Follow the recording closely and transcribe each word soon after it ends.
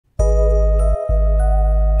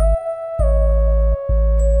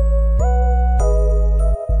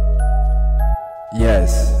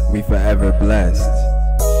blessed. We forever blessed.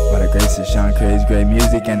 By the grace of Sean Craig's great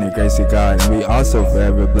music and the grace of God. And we also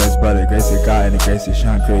forever blessed by the grace of God and the grace of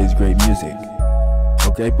Sean Craig's great music.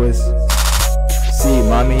 Okay, pues? See,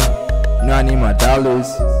 mommy, you know I need my dollars.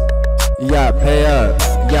 You gotta pay up.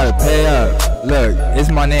 You gotta pay up. Look,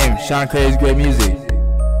 it's my name, Sean Craig's great music.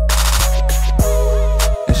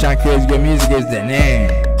 And Sean Craig's great music is the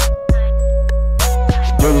name.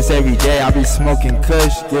 Do this every day, I be smoking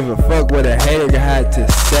kush. Give a fuck what a hater had to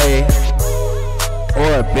say.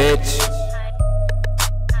 Or a bitch.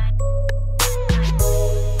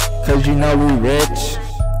 Cause you know we rich.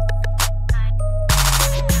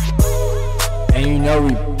 And you know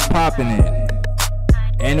we poppin' it.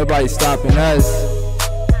 Ain't nobody stopping us.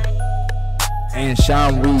 And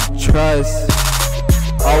Sean we trust.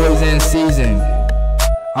 Always in season.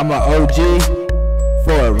 I'm a OG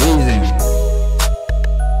for a reason.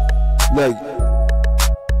 Look,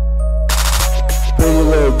 pretty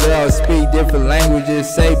little girls speak different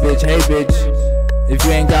languages. Say bitch, hey bitch. If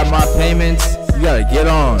you ain't got my payments, you gotta get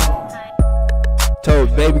on. Told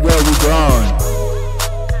Babygirl we grown.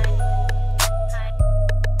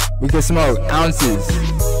 We can smoke ounces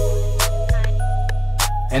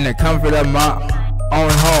in the comfort of my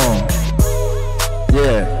own home.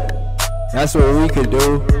 Yeah, that's what we could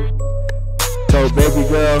do. Told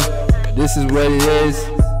Babygirl, this is what it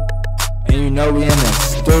is. And you know we in the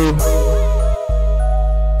stew.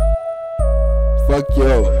 Fuck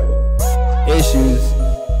your issues,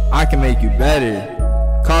 I can make you better.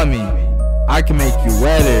 Call me, I can make you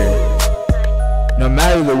wetter. No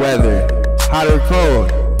matter the weather, hot or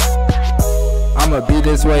cold, I'ma be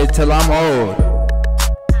this way till I'm old.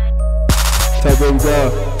 Told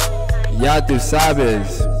Babygirl, ya tú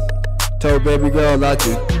sabes. Told Babygirl, la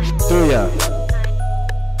tú tuya.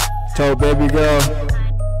 Told Babygirl,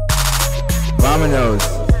 Vámonos.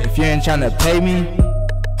 If you ain't tryna pay me,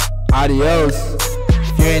 adios.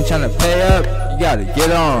 If you ain't tryna pay up, you gotta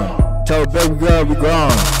get on. Told Babygirl we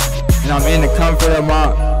grown, and I'm in the comfort of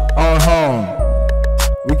my own home.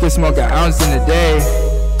 We can smoke an ounce in a day.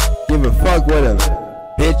 Give a fuck what a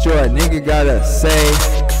bitch or a nigga gotta say.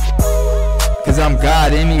 Cause I'm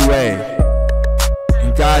God anyway,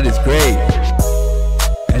 and God is great.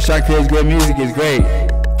 And Sean Craig's great music is great,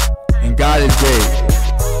 and God is great.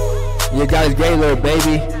 Yeah, God is great, little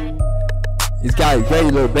baby. He's God is great,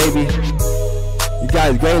 little baby. You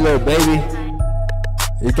God is great, little baby.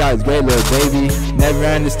 You God is great, little baby. Never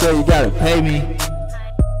understood, you gotta pay me.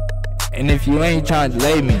 And if you ain't trying to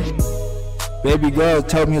delay me, Babygirl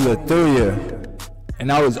told me look through you.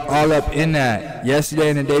 And I was all up in that yesterday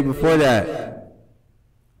and the day before that.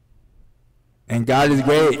 And God is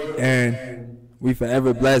great, and we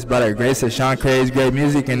forever blessed by the grace of Sean Craig's great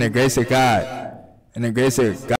music and the grace of God. And the grace of God.